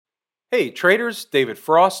Hey traders, David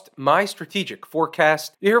Frost, my strategic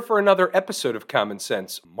forecast. You're here for another episode of Common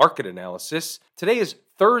Sense Market Analysis. Today is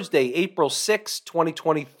Thursday, April 6,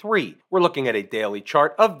 2023. We're looking at a daily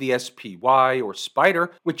chart of the SPY or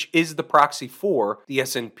Spider, which is the proxy for the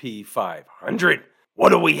S&P 500. What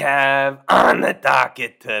do we have on the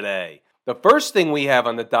docket today? The first thing we have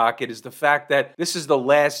on the docket is the fact that this is the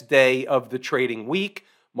last day of the trading week.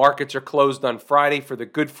 Markets are closed on Friday for the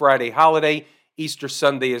Good Friday holiday. Easter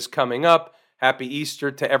Sunday is coming up. Happy Easter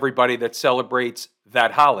to everybody that celebrates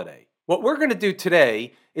that holiday. What we're going to do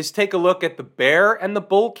today is take a look at the bear and the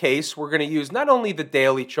bull case. We're going to use not only the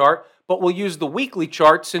daily chart, but we'll use the weekly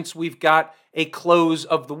chart since we've got a close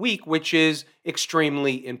of the week, which is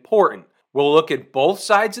extremely important. We'll look at both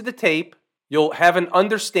sides of the tape. You'll have an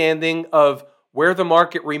understanding of where the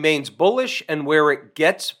market remains bullish and where it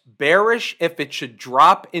gets bearish if it should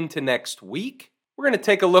drop into next week. We're going to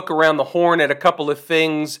take a look around the horn at a couple of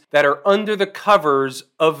things that are under the covers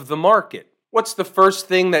of the market. What's the first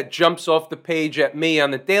thing that jumps off the page at me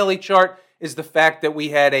on the daily chart is the fact that we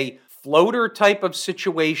had a floater type of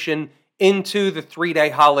situation into the 3-day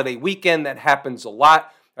holiday weekend. That happens a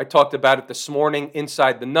lot. I talked about it this morning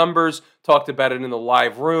inside the numbers, talked about it in the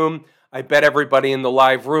live room. I bet everybody in the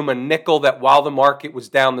live room a nickel that while the market was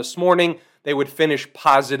down this morning, they would finish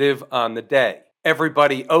positive on the day.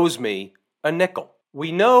 Everybody owes me a nickel.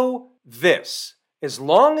 We know this. As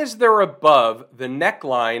long as they're above the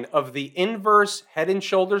neckline of the inverse head and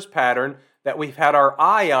shoulders pattern that we've had our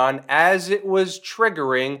eye on as it was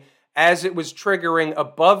triggering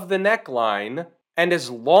above the neckline, and as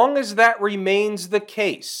long as that remains the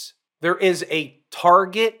case, there is a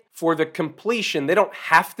target for the completion. They don't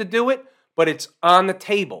have to do it, but it's on the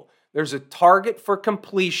table. There's a target for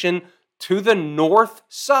completion to the north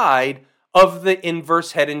side of the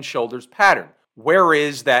inverse head and shoulders pattern. Where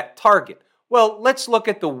is that target? Well, let's look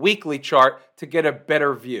at the weekly chart to get a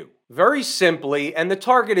better view. Very simply, and the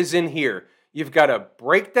target is in here, you've got a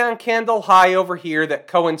breakdown candle high over here that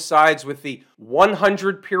coincides with the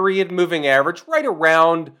 100 period moving average right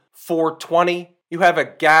around 420. You have a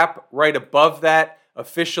gap right above that.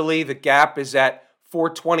 Officially, the gap is at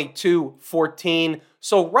 422.14.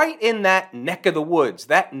 So right in that neck of the woods,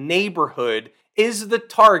 that neighborhood is the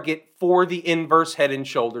target for the inverse head and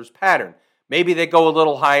shoulders pattern. Maybe they go a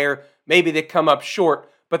little higher, maybe they come up short,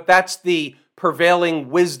 but that's the prevailing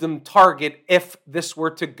wisdom target if this were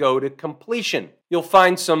to go to completion. You'll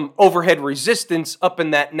find some overhead resistance up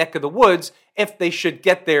in that neck of the woods if they should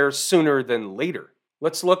get there sooner than later.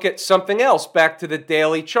 Let's look at something else back to the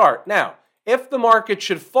daily chart. Now, if the market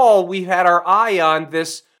should fall, we had our eye on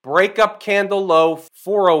this breakup candle low.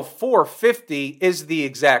 404.50 is the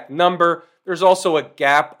exact number. There's also a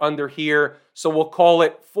gap under here, so we'll call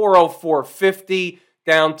it 404.50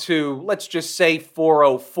 down to, let's just say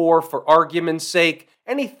 404 for argument's sake.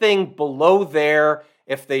 Anything below there,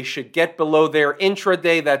 if they should get below there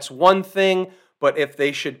intraday, that's one thing, but if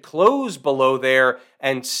they should close below there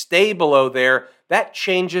and stay below there, that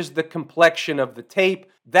changes the complexion of the tape.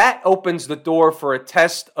 That opens the door for a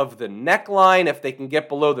test of the neckline if they can get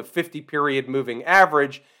below the 50-period moving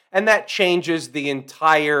average, and that changes the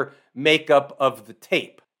entire makeup of the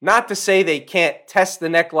tape. Not to say they can't test the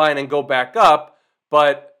neckline and go back up,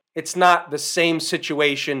 but it's not the same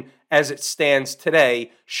situation as it stands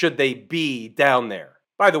today should they be down there.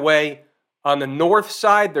 By the way, on the north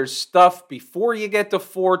side, there's stuff before you get to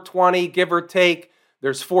 420, give or take.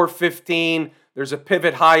 There's 415. There's a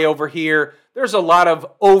pivot high over here. There's a lot of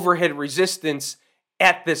overhead resistance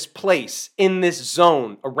at this place, in this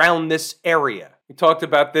zone, around this area. We talked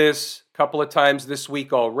about this a couple of times this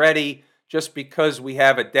week already. Just because we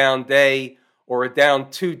have a down day or a down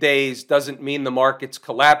 2 days doesn't mean the market's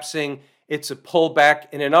collapsing. It's a pullback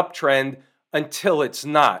in an uptrend until it's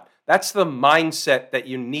not. That's the mindset that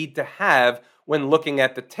you need to have when looking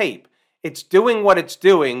at the tape. It's doing what it's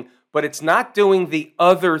doing, but it's not doing the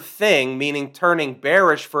other thing, meaning turning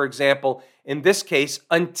bearish, for example, in this case,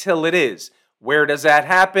 until it is. Where does that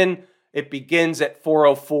happen? It begins at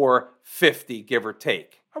 404.50, give or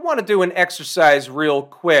take. I want to do an exercise real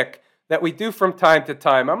quick that we do from time to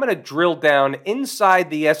time. I'm going to drill down inside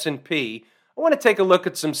the S&P. I want to take a look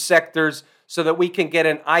at some sectors so that we can get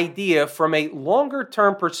an idea from a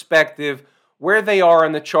longer-term perspective where they are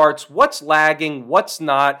in the charts, what's lagging, what's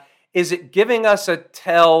not. Is it giving us a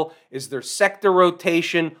tell? Is there sector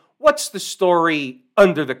rotation? What's the story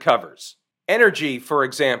under the covers? Energy, for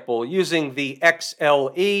example, using the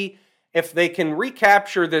XLE, if they can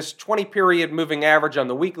recapture this 20-period moving average on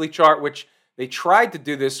the weekly chart, which they tried to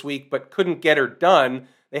do this week but couldn't get her done,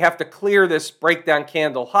 they have to clear this breakdown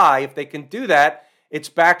candle high. If they can do that, It's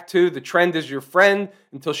back to the trend is your friend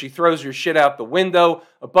until she throws your shit out the window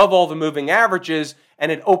above all the moving averages,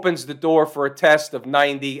 and it opens the door for a test of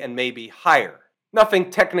 90 and maybe higher. Nothing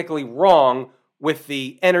technically wrong with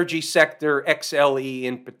the energy sector, XLE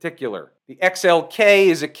in particular. The XLK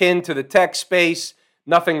is akin to the tech space.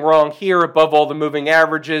 Nothing wrong here above all the moving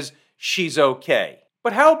averages. She's okay.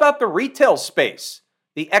 But how about the retail space?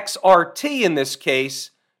 The XRT in this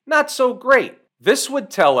case, not so great. This would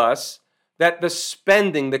tell us that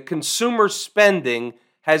the consumer spending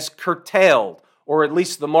has curtailed, or at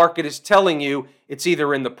least the market is telling you it's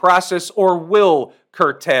either in the process or will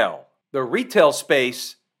curtail. The retail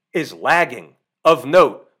space is lagging. Of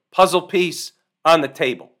note, puzzle piece on the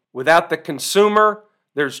table. Without the consumer,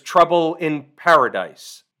 there's trouble in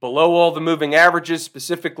paradise. Below all the moving averages,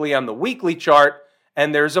 specifically on the weekly chart,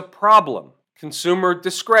 and there's a problem. Consumer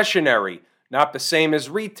discretionary, not the same as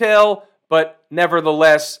retail, but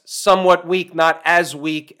nevertheless somewhat weak, not as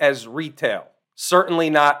weak as retail. Certainly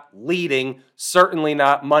not leading, certainly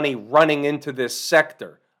not money running into this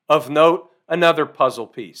sector. Of note, another puzzle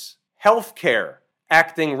piece. Healthcare,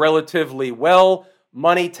 acting relatively well.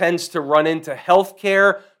 Money tends to run into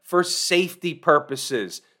healthcare for safety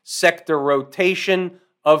purposes. Sector rotation,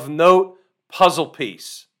 of note, puzzle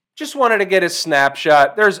piece. Just wanted to get a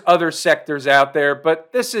snapshot. There's other sectors out there,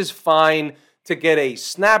 but this is fine to get a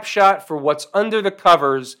snapshot for what's under the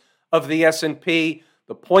covers of the S&P.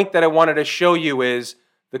 The point that I wanted to show you is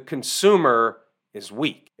the consumer is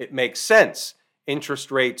weak. It makes sense.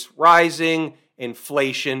 Interest rates rising,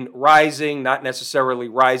 inflation rising, not necessarily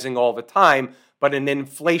rising all the time, but in an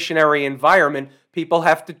inflationary environment, people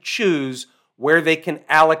have to choose where they can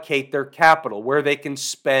allocate their capital, where they can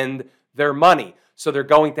spend their money. So they're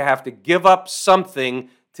going to have to give up something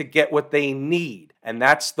to get what they need. And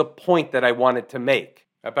that's the point that I wanted to make.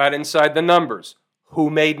 About inside the numbers,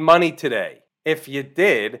 who made money today? If you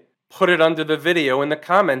did, put it under the video in the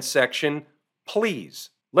comments section,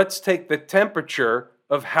 please. Let's take the temperature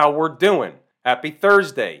of how we're doing. Happy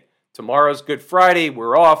Thursday. Tomorrow's Good Friday.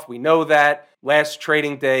 We're off. We know that. Last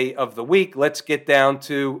trading day of the week. Let's get down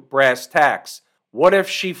to brass tacks. What if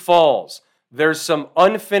she falls? There's some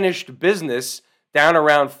unfinished business down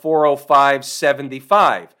around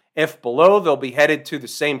 405.75. If below, they'll be headed to the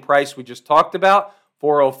same price we just talked about,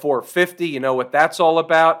 404.50. You know what that's all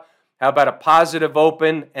about. How about a positive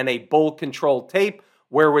open and a bull control tape?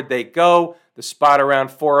 Where would they go? The spot around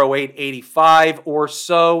 408.85 or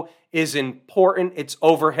so is important. It's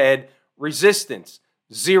overhead resistance.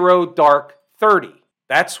 0 dark 30.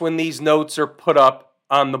 That's when these notes are put up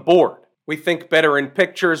on the board. We think better in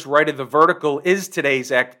pictures. Right of the vertical is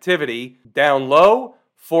today's activity. Down low,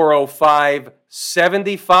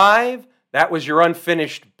 405.75. That was your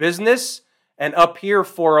unfinished business. And up here,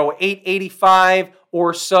 408.85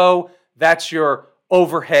 or so. That's your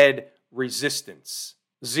overhead resistance.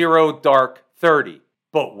 0 dark 30.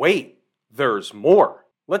 But wait, there's more.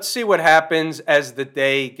 Let's see what happens as the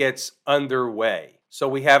day gets underway. So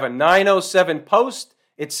we have a 9:07 post.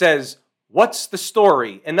 It says, what's the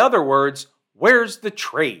story? In other words, where's the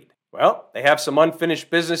trade? Well, they have some unfinished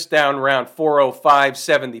business down around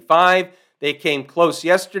 405.75. They came close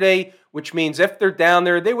yesterday, which means if they're down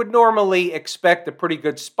there, they would normally expect a pretty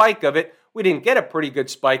good spike of it. We didn't get a pretty good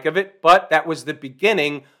spike of it, but that was the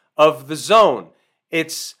beginning of the zone.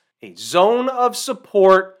 It's a zone of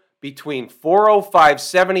support between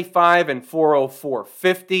 405.75 and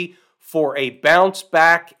 404.50 for a bounce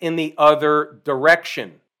back in the other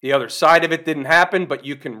direction. The other side of it didn't happen, but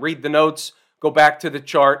you can read the notes, go back to the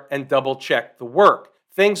chart, and double check the work.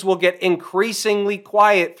 Things will get increasingly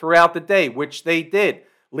quiet throughout the day, which they did,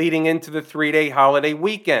 leading into the 3-day holiday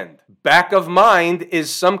weekend. Back of mind is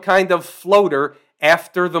some kind of floater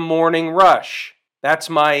after the morning rush. That's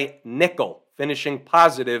my nickel, finishing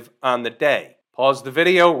positive on the day. Pause the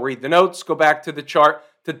video, read the notes, go back to the chart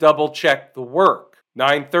to double check the work.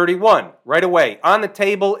 9:31, right away. On the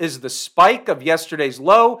table is the spike of yesterday's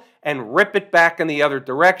low and rip it back in the other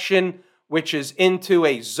direction, which is into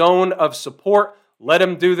a zone of support. Let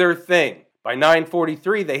them do their thing. By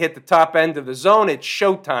 9:43, they hit the top end of the zone. It's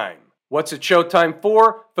showtime. What's it showtime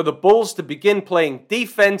for? For the Bulls to begin playing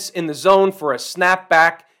defense in the zone for a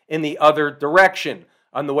snapback in the other direction.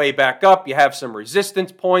 On the way back up, you have some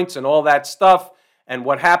resistance points and all that stuff. And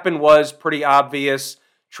what happened was pretty obvious.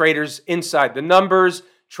 Traders inside the numbers,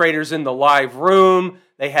 traders in the live room.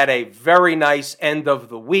 They had a very nice end of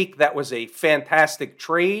the week. That was a fantastic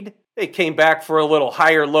trade. They came back for a little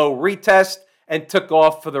higher low retest and took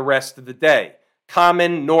off for the rest of the day.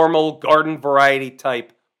 Common, normal, garden variety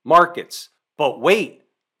type markets. But wait,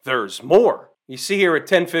 there's more. You see here at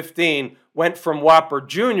 10:15, went from Whopper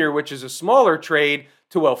Jr., which is a smaller trade,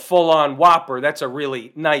 to a full-on Whopper. That's a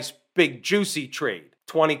really nice, big, juicy trade.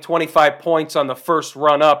 20, 25 points on the first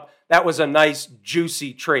run up. That was a nice,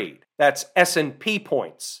 juicy trade. That's S&P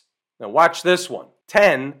points. Now watch this one.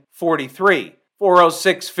 10:43.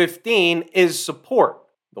 406.15 is support.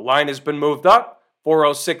 The line has been moved up.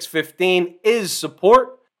 406.15 is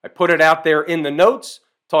support. I put it out there in the notes,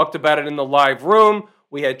 talked about it in the live room.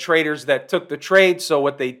 We had traders that took the trade, so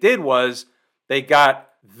what they did was they got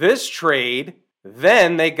this trade,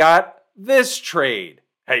 then they got this trade.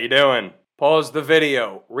 How you doing? Pause the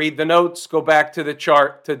video, read the notes, go back to the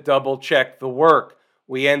chart to double check the work.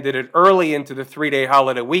 We ended it early into the 3-day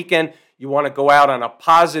holiday weekend. You want to go out on a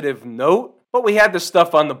positive note, but we had the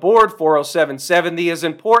stuff on the board. 407.70 is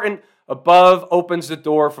important. Above opens the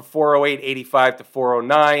door for 408.85 to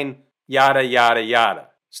 409, yada, yada, yada.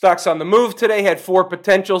 Stocks on the move today had 4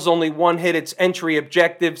 potentials. Only one hit its entry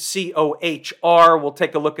objective, COHR. We'll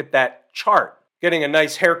take a look at that chart. Getting a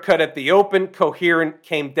nice haircut at the open. Coherent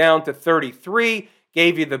came down to 33.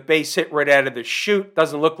 Gave you the base hit right out of the chute.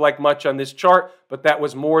 Doesn't look like much on this chart, but that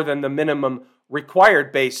was more than the minimum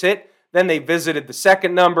required base hit. Then they visited the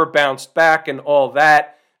second number, bounced back, and all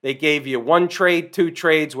that. They gave you 1 trade, 2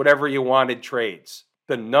 trades, whatever you wanted trades.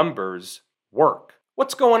 The numbers work.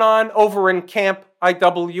 What's going on over in Camp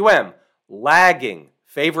IWM? Lagging.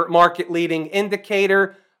 Favorite market leading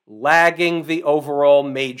indicator, lagging the overall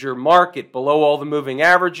major market. Below all the moving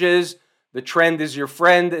averages. The trend is your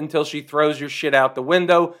friend until she throws your shit out the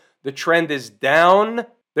window. The trend is down.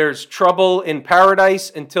 There's trouble in paradise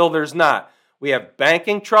until there's not. We have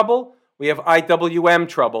banking trouble. We have IWM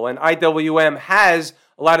trouble. And IWM has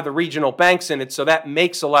a lot of the regional banks in it, so that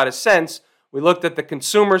makes a lot of sense. We looked at the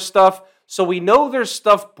consumer stuff, so we know there's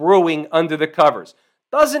stuff brewing under the covers.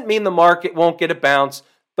 Doesn't mean the market won't get a bounce.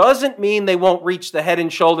 Doesn't mean they won't reach the head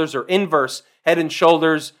and shoulders or inverse head and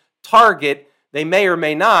shoulders target. They may or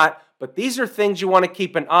may not, but these are things you want to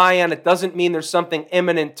keep an eye on. It doesn't mean there's something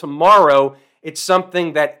imminent tomorrow. It's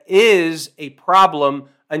something that is a problem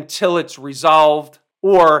until it's resolved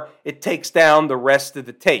or it takes down the rest of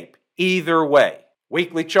the tape. Either way.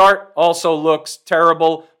 Weekly chart also looks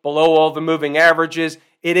terrible, below all the moving averages.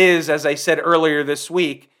 It is, as I said earlier this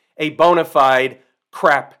week, a bona fide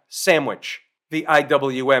crap sandwich. The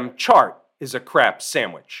IWM chart is a crap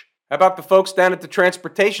sandwich. How about the folks down at the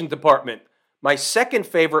transportation department? My second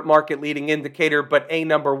favorite market leading indicator, but a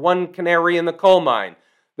number 1 canary in the coal mine.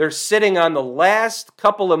 They're sitting on the last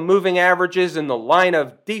couple of moving averages in the line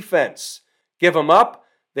of defense. Give them up,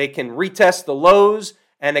 they can retest the lows,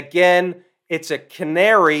 and again, it's a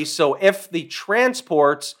canary, so if the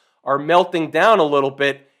transports are melting down a little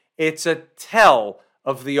bit, it's a tell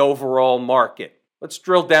of the overall market. Let's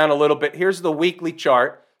drill down a little bit. Here's the weekly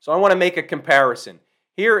chart, so I want to make a comparison.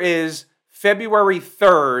 Here is February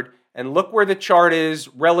 3rd, and look where the chart is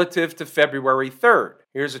relative to February 3rd.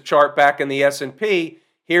 Here's a chart back in the S&P.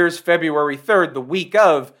 Here's February 3rd, the week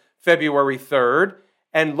of February 3rd,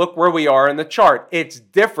 and look where we are in the chart. It's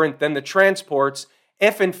different than the transports.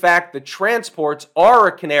 If, in fact, the transports are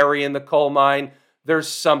a canary in the coal mine, there's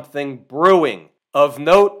something brewing. Of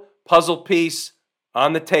note, puzzle piece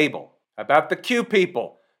on the table. About the Q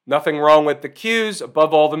people. Nothing wrong with the Qs.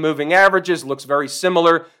 Above all the moving averages, looks very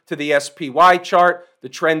similar to the SPY chart. The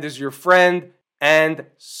trend is your friend, and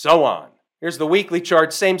so on. Here's the weekly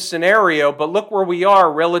chart, same scenario, but look where we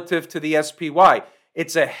are relative to the SPY.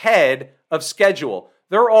 It's ahead of schedule.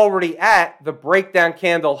 They're already at the breakdown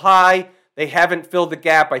candle high. They haven't filled the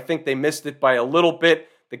gap. I think they missed it by a little bit.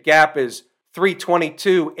 The gap is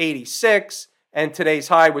 322.86, and today's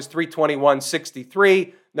high was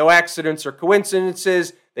 321.63. No accidents or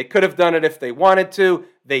coincidences. They could have done it if they wanted to.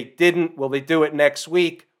 They didn't. Will they do it next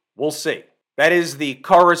week? We'll see. That is the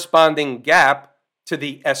corresponding gap to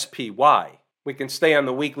the SPY. We can stay on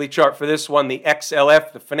the weekly chart for this one. The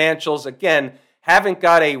XLF, the financials, again, haven't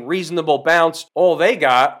got a reasonable bounce. All they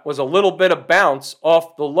got was a little bit of bounce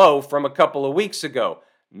off the low from a couple of weeks ago.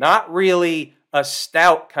 Not really a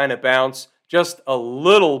stout kind of bounce, just a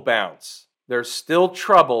little bounce. There's still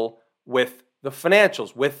trouble with the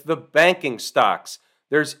financials, with the banking stocks.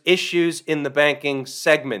 There's issues in the banking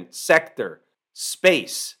segment, sector,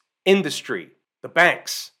 space, industry, the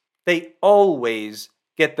banks. They always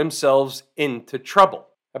get themselves into trouble.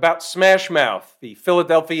 About smash mouth, the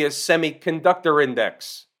Philadelphia Semiconductor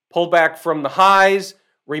Index. Pullback from the highs,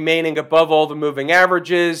 remaining above all the moving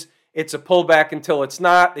averages. It's a pullback until it's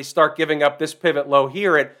not. They start giving up this pivot low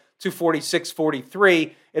here at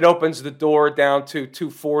 246.43. It opens the door down to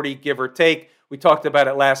 240, give or take. We talked about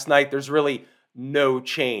it last night. There's really no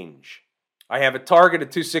change. I have a target of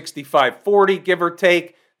 265.40, give or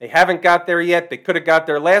take. They haven't got there yet. They could have got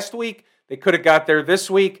there last week. They could have got there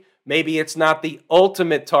this week. Maybe it's not the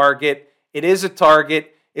ultimate target. It is a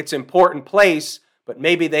target. It's an important place, but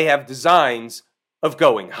maybe they have designs of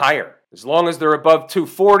going higher. As long as they're above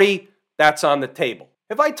 240, that's on the table.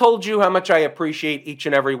 Have I told you how much I appreciate each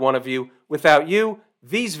and every one of you? Without you,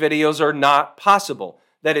 these videos are not possible.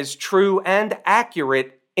 That is true and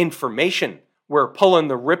accurate information. We're pulling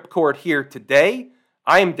the ripcord here today.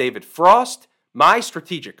 I am David Frost, my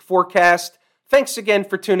strategic forecast. Thanks again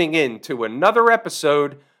for tuning in to another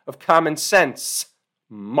episode of Common Sense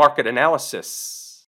Market Analysis.